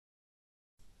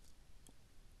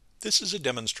This is a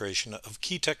demonstration of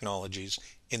key technologies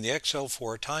in the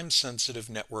XL4 time-sensitive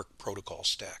network protocol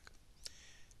stack.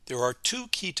 There are two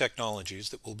key technologies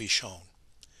that will be shown.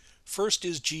 First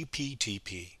is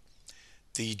gPTP.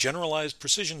 The Generalized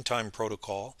Precision Time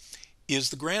Protocol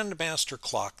is the grandmaster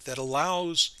clock that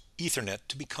allows Ethernet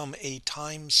to become a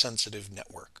time-sensitive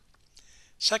network.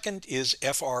 Second is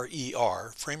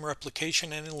FRER, Frame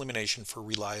Replication and Elimination for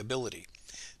Reliability.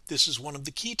 This is one of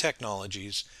the key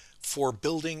technologies for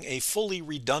building a fully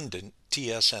redundant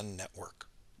TSN network.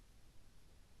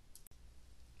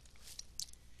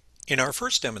 In our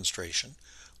first demonstration,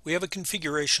 we have a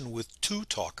configuration with two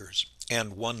talkers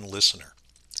and one listener.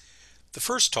 The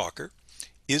first talker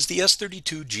is the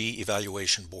S32G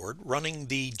evaluation board running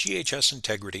the GHS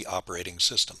Integrity operating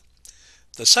system.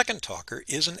 The second talker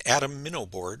is an Atom Minnow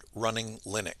board running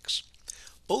Linux.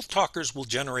 Both talkers will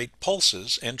generate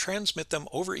pulses and transmit them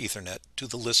over Ethernet to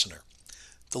the listener.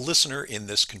 The listener in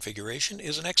this configuration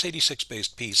is an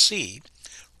x86-based PC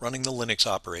running the Linux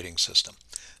operating system.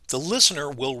 The listener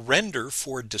will render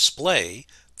for display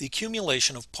the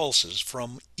accumulation of pulses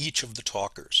from each of the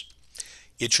talkers.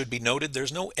 It should be noted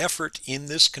there's no effort in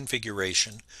this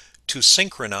configuration to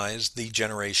synchronize the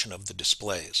generation of the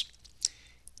displays.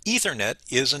 Ethernet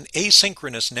is an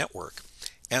asynchronous network,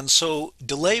 and so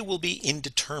delay will be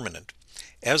indeterminate.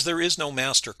 As there is no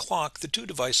master clock, the two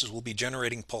devices will be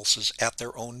generating pulses at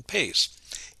their own pace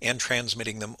and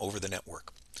transmitting them over the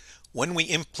network. When we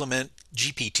implement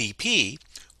gPTP,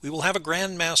 we will have a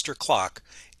grandmaster clock,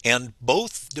 and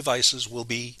both devices will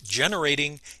be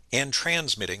generating and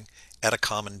transmitting at a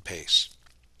common pace.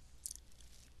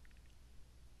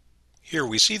 Here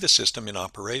we see the system in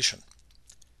operation.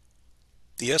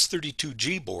 The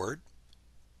S32G board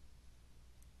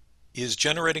is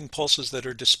generating pulses that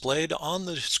are displayed on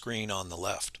the screen on the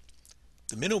left.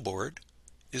 The Minnow board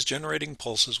is generating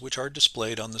pulses which are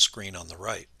displayed on the screen on the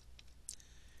right.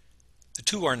 The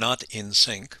two are not in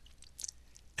sync,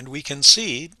 and we can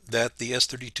see that the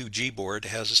S32G board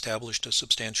has established a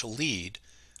substantial lead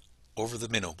over the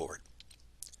Minnow board.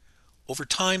 Over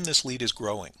time, this lead is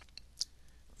growing.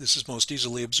 This is most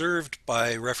easily observed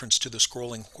by reference to the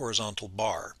scrolling horizontal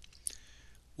bar,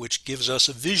 which gives us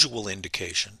a visual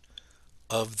indication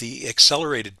of the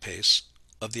accelerated pace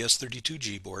of the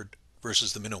S32G board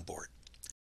versus the Minnow board.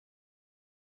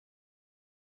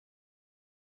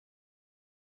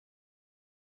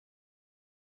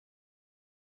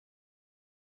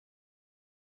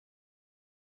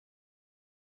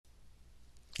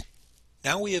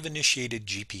 Now we have initiated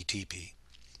gPTP,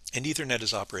 and Ethernet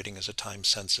is operating as a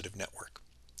time-sensitive network.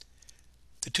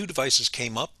 The two devices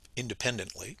came up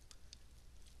independently,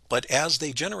 but as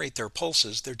they generate their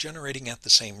pulses, they're generating at the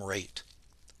same rate.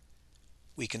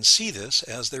 We can see this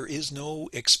as there is no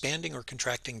expanding or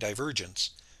contracting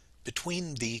divergence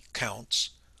between the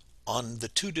counts on the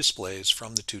two displays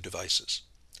from the two devices.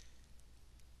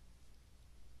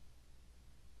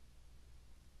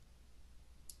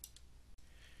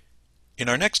 In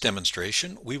our next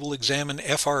demonstration, we will examine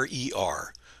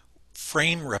FRER,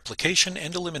 Frame Replication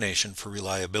and Elimination for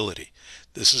Reliability.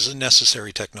 This is a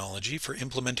necessary technology for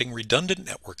implementing redundant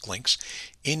network links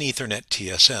in Ethernet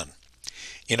TSN.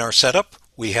 In our setup,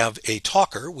 we have a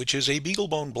talker, which is a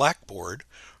BeagleBone Blackboard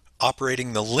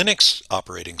operating the Linux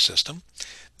operating system.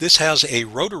 This has a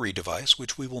rotary device,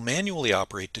 which we will manually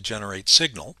operate to generate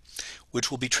signal, which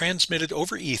will be transmitted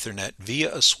over Ethernet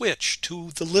via a switch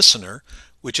to the listener,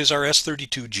 which is our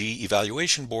S32G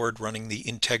evaluation board running the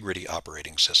Integrity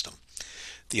operating system.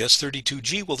 The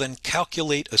S32G will then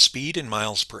calculate a speed in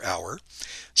miles per hour,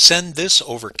 send this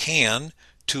over CAN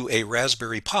to a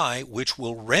Raspberry Pi, which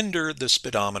will render the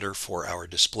speedometer for our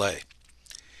display.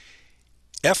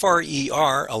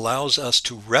 FRER allows us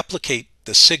to replicate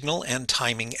the signal and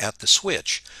timing at the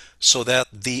switch so that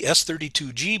the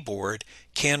S32G board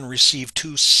can receive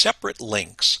two separate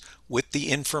links with the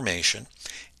information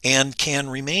and can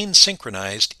remain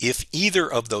synchronized if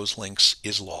either of those links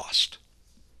is lost.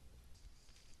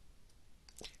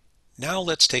 Now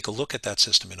let's take a look at that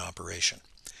system in operation.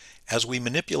 As we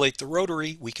manipulate the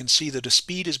rotary, we can see that a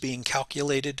speed is being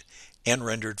calculated and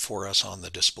rendered for us on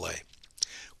the display.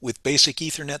 With basic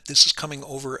Ethernet, this is coming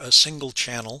over a single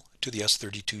channel to the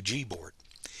S32G board.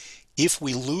 If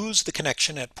we lose the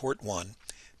connection at port 1,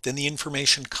 then the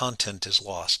information content is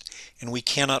lost, and we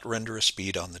cannot render a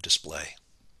speed on the display.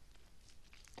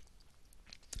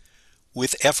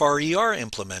 With FRER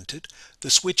implemented, the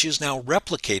switch is now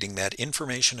replicating that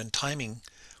information and timing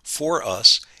for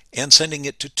us and sending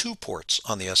it to two ports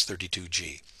on the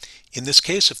S32G. In this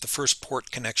case, if the first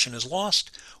port connection is lost,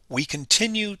 we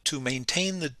continue to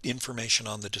maintain the information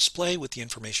on the display with the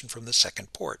information from the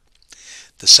second port.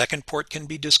 The second port can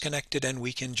be disconnected and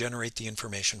we can generate the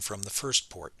information from the first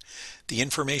port. The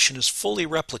information is fully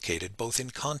replicated both in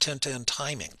content and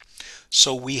timing,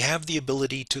 so we have the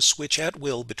ability to switch at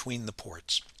will between the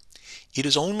ports. It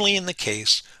is only in the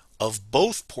case of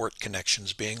both port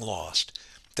connections being lost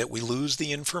that we lose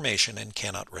the information and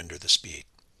cannot render the speed.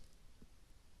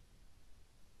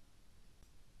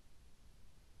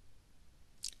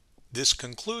 This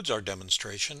concludes our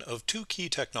demonstration of two key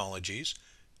technologies,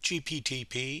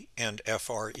 gPTP and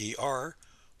FRER,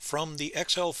 from the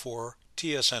XL4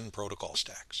 TSN protocol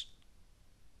stacks.